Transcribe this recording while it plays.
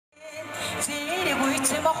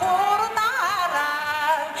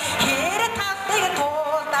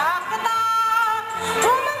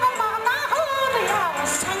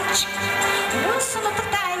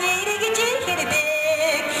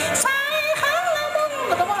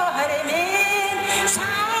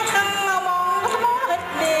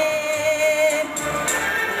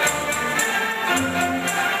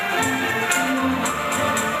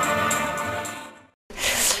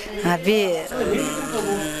Би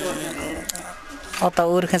одоо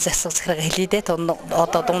өөрийнхөө засаг захиргаа хэлээд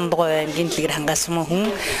одоо дундгой аймгийн дэлгэр хангасан хүн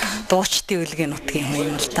дуучдын үлгийн нутгийн хүн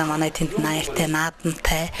юм л да. Манай тэнд наяртай,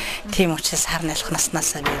 наадамтай. Тийм учраас сар нэлх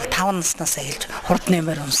наснаасаа би 5 наснаасаа хэлж хурд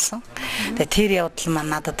нэмэр унсан. Тэгээ тэр явдал маань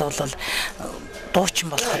надад бол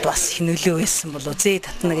дуучин болоход бас хинөлөө байсан болов зээ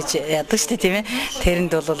татна гэж яадаг шүү дээ тийм ээ.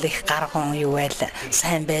 Тэрэнд бол их гаргон юу байла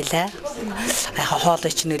сайн байлаа.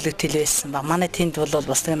 Хоолой ч нөлөөтэй байсан ба. Манай тэнд бол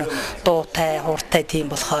бас нэг дуутай, хууртай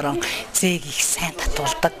тийм болохоор зээг их сайн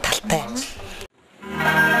татуулдаг талтай.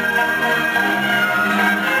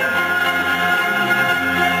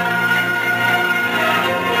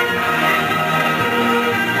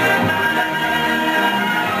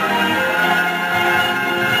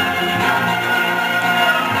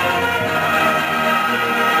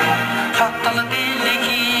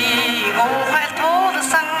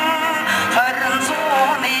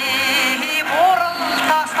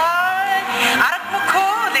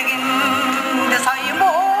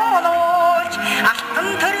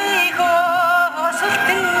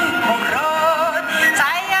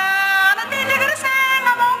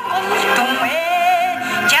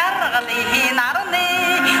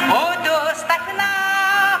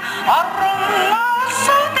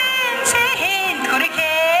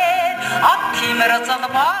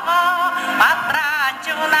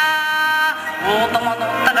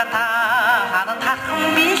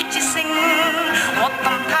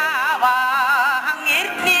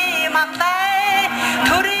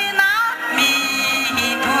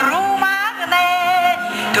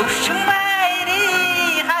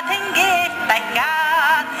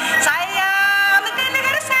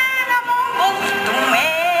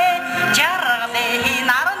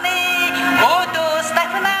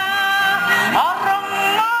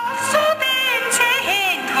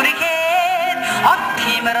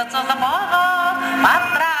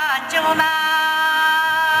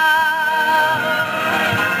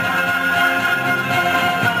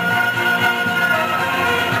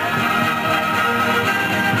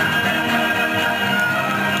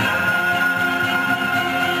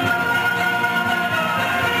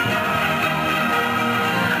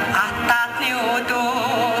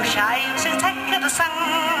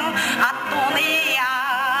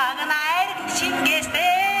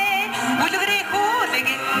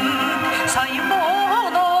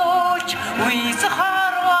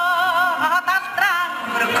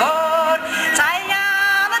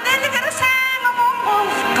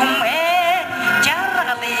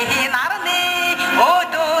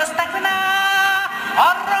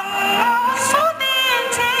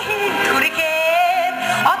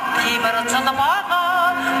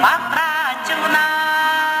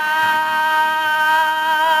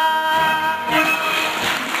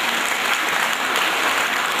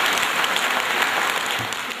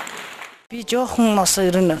 Жохон нас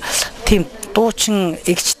ирнэ тийм дуучин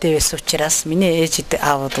эгчтэй байсан учраас миний ээжид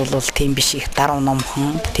аавд бол тийм биш их даруй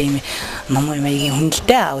номхон тийм ном маягийн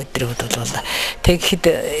хүндэлтэй аав өдрүүд бол тэгэхэд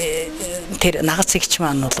тэр нагц эгч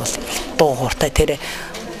маань бол дуу хууртай тэр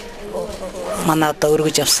манай одоо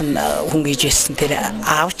өргөж явсан хүн гэж байсан тэр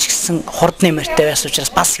аавч гэсэн хурд нэмэртэй байсан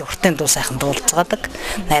учраас бас хурдтай дуу сайхан дуулцгаадаг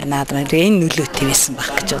найр наадам энэ нөлөөтэй байсан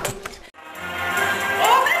байх гэж боддог.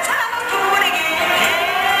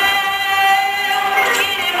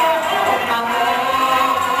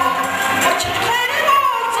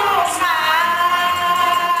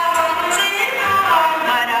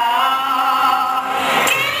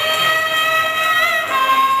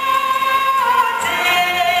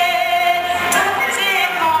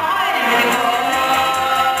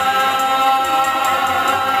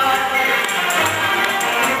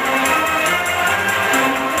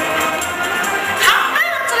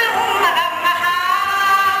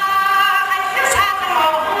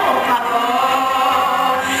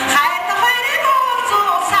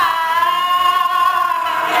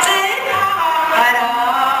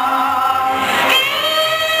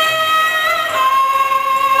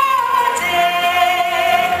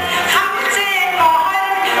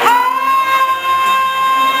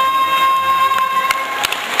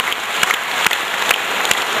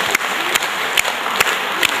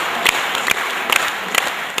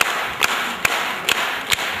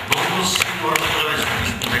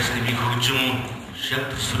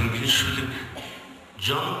 МОНХХ шүлэг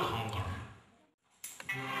Жон Хонгор.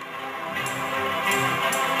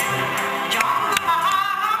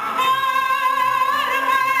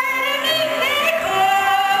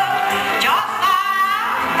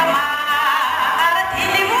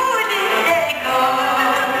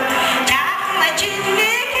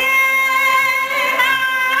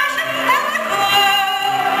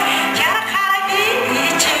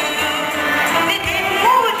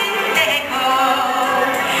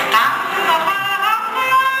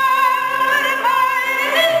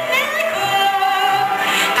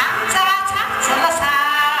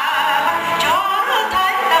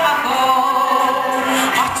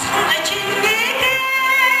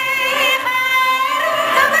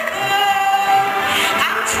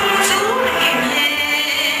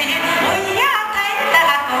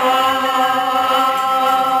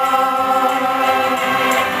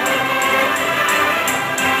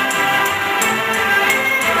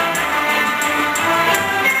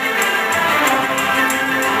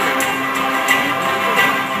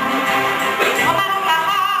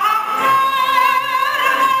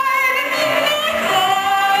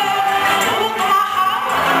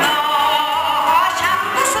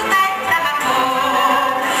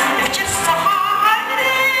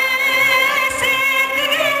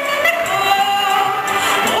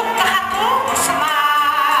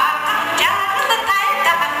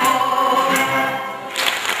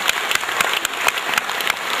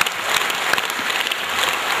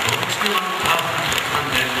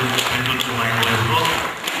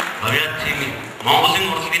 Монголын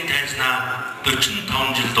урлагийн тайзнаа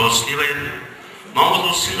 45 жил дуусны баяр. Монгол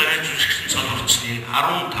улсын гараа жүжигчин солиорчны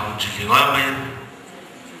 15 жилийн ой баяр.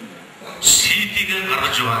 CD-г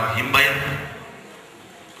гаргаж байгаа хэм баяр.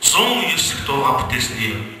 109 дууга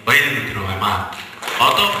бүтээсний баяр өдөр байна.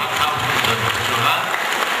 Одоо хатаа байгаа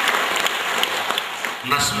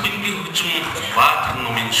Насан бингийн хөгжим Баатар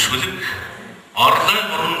номын шүлэг орлын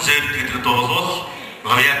уран зээл гэдэг дуулал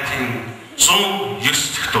Ноёатын 109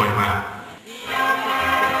 дэх дуу юм аа.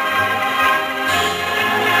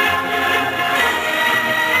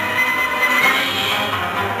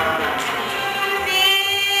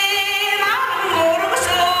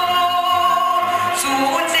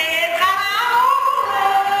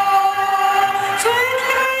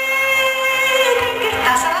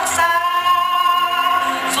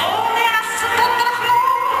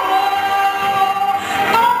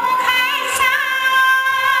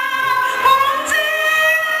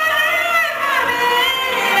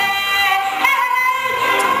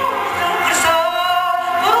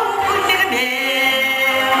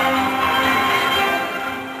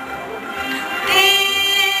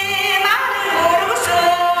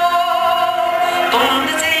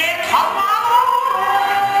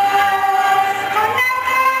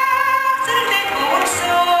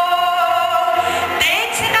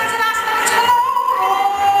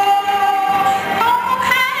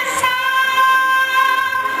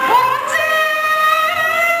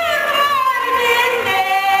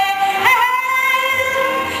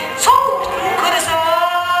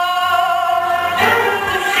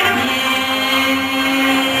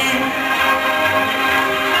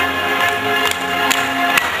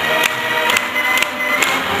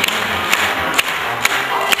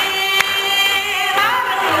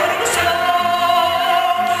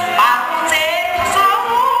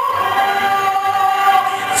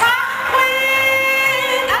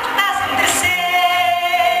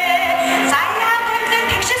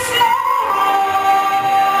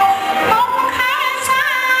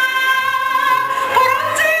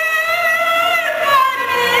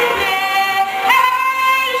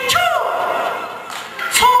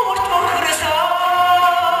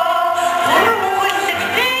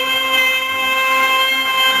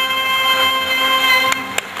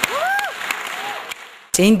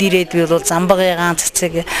 Энд ирээд би бол замбагын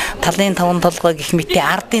цэцэг талын таван толгой гэх мэт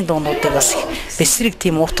ардын дуунуудыг бас бэсрэг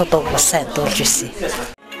тийм уутууд бас сайн дуулж ирсэн.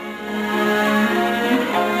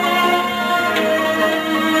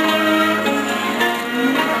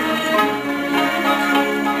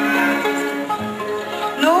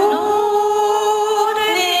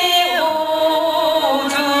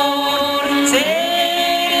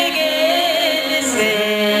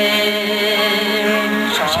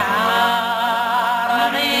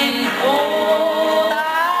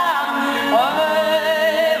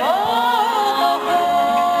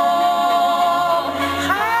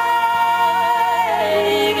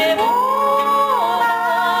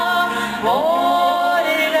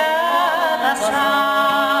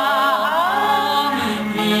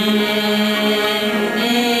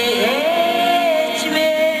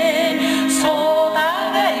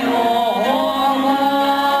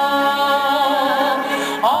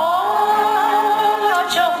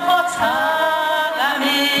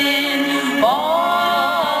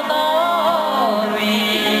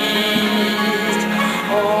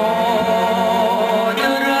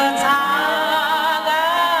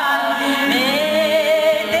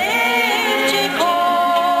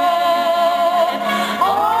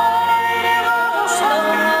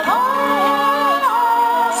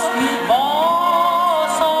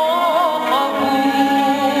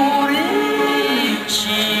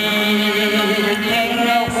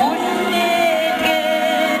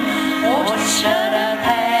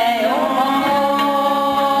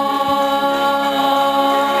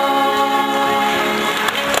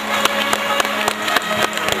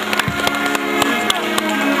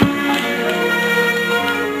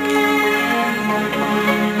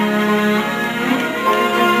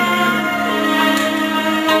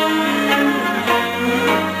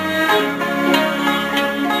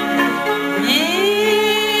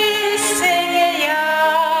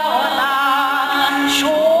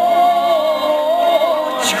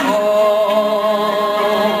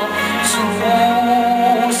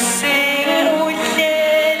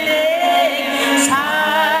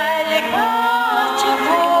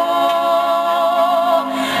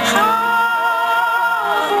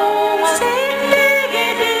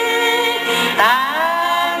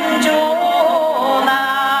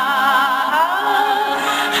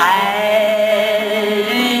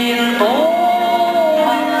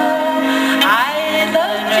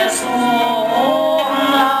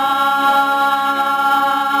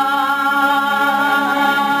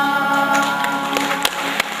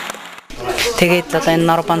 Тэгээд одоо энэ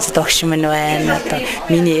Норбонцд огш минь байна. Одоо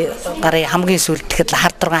миний гарын хамгийн сүүлд тэгэхэд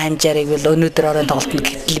хардрага хэмжээрийг бол өнөөдөр орон тоглолтод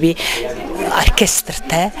гэтэл би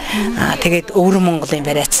оркестртай тэгээд өвөр Монголын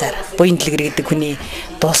вариацаар буян дэлгэр гэдэг хүний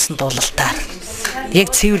дуусан дуулалтаар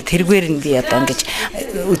яг цэвэр тэргээр нь би одоо ингэж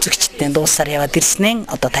үзэгчтэй дуусаар яваад ирснээр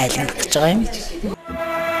одоо тайлгнах гэж байгаа юм.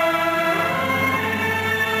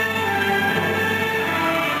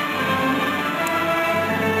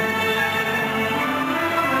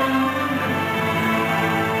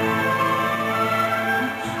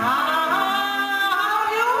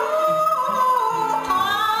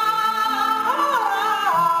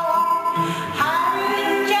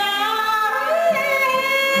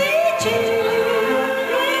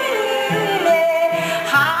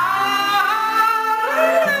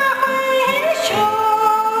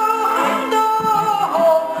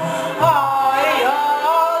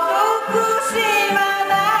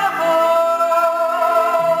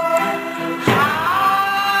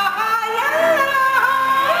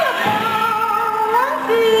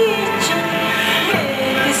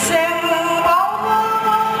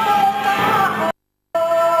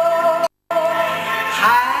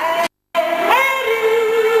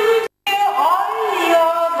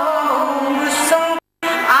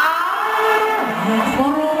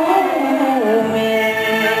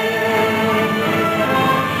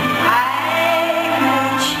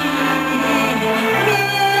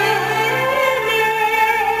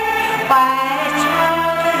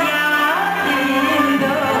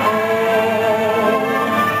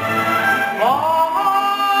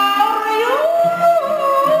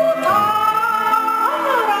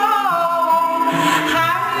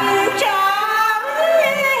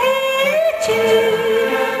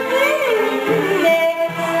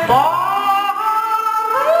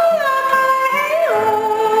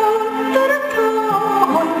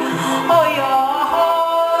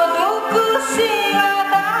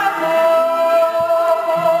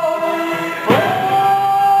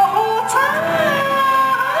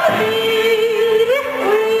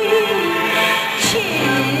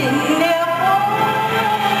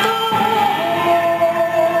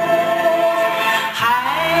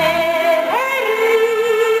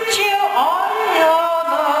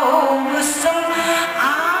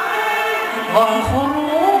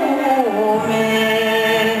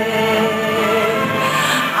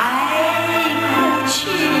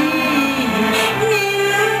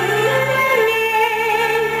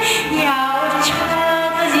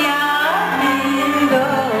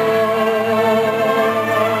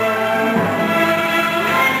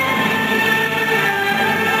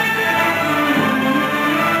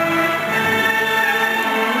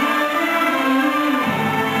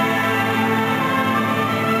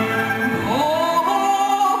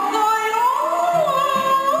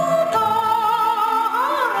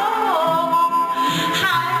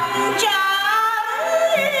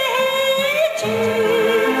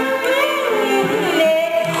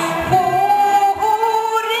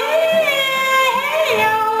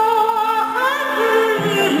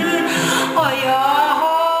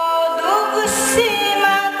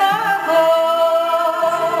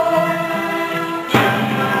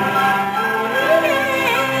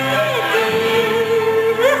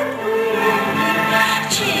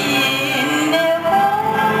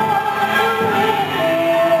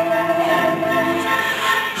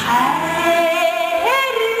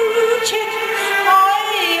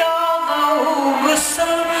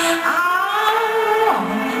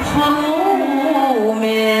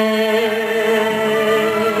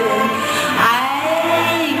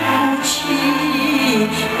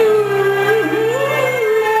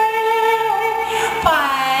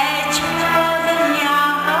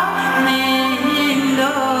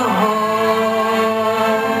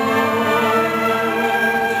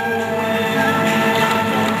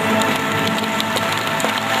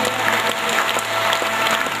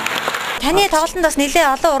 Таны тоглолтод бас нэлээд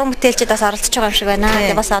олон уран бүтээлчид бас оролцож байгаа юм шиг байна.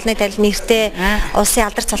 Тэгээ бас олонний танил нэртэй улсын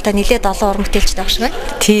алдар цалтай нэлээд олон уран бүтээлчид байгаа шиг байна.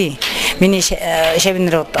 Тий. Миний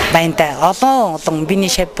шавнарууд байна. Олон биний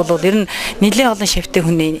шав бол ер нь нэлээд олон шавтай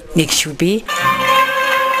хүний нэг шүү би.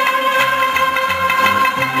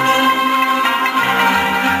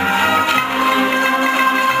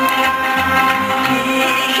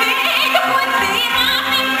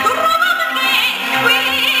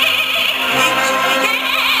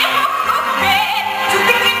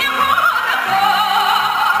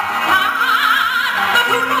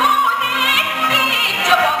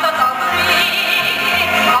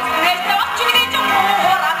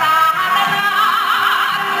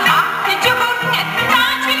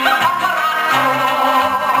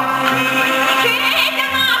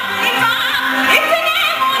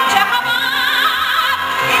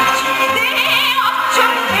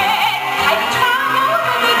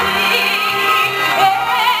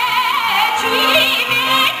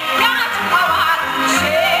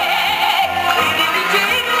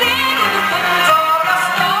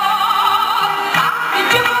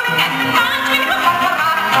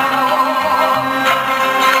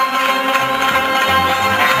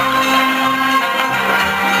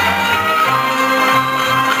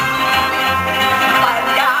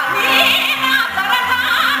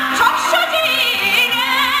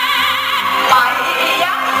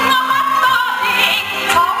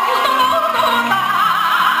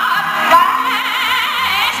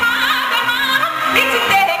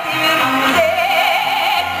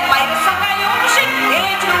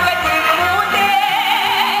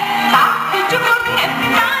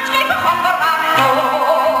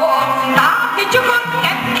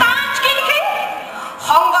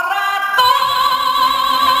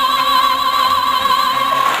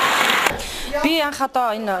 анх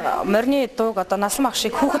одоо энэ морины дууг одоо Нансалмаа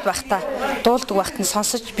шиг хүүхэд байхдаа дуулдаг байхад нь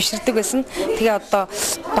сонсож биширдэг байсан. Тэгээ одоо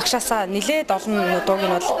багшаасаа нилээд олон дууг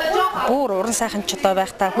нь бол бүр уран сайхан ч одоо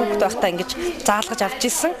байхдаа хүүхэд байхдаа ингэж заалгаж авч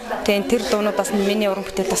ирсэн. Тэгээ тэр дуунуудаас нь миний уран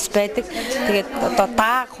бүтээл бас байдаг. Тэгээд одоо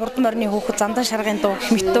дааг хурдан морины хүүхэд зандан шаргын дуу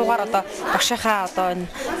мэт дуугаар одоо багшийнхаа одоо энэ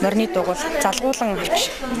морины дууг бол залгуулan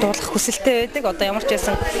авч дуулах хүсэлтэй байдаг. Одоо ямар ч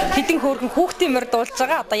байсан хэдэн хөөргөн хүүхдийн морь дуулж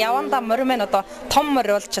байгаа. Одоо явандаа морь маань одоо том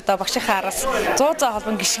морь болж одоо багшийнхаа араас 100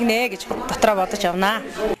 холбон гიშгнэ гэж дотроо бодож явнаа.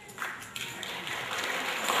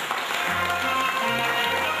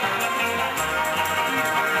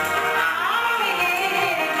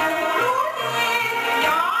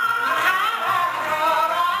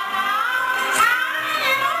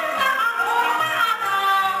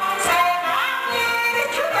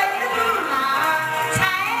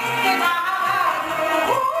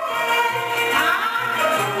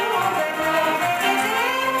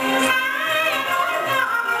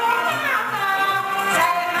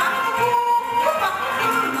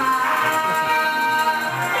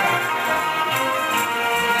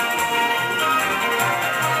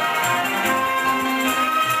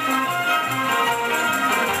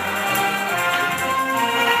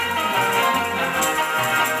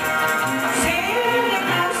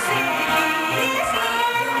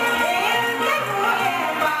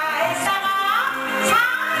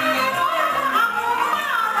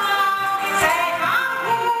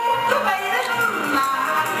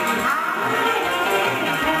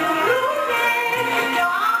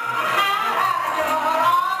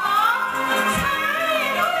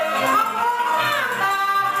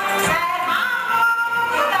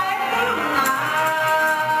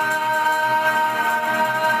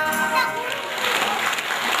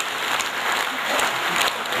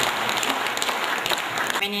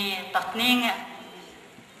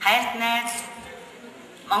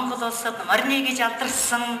 Монгол улсад морины гэж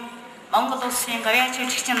алдарсан Монгол улсын гавьяач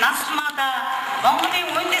хөлөгч Нансалмаада Монголын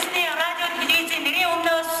үндэсний радио телевизийн нэрийн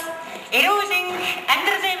өмнөөс эрүүлийн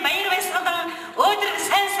амьдралын баяр баясгалан өөдрөг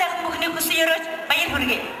сайн сайхан бүхний хүсэн өрөөж баяр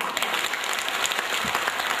хүргэе.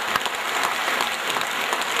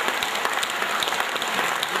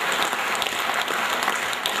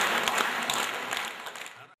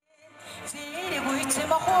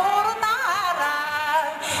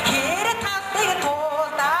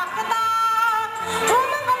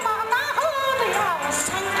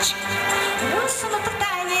 Listen to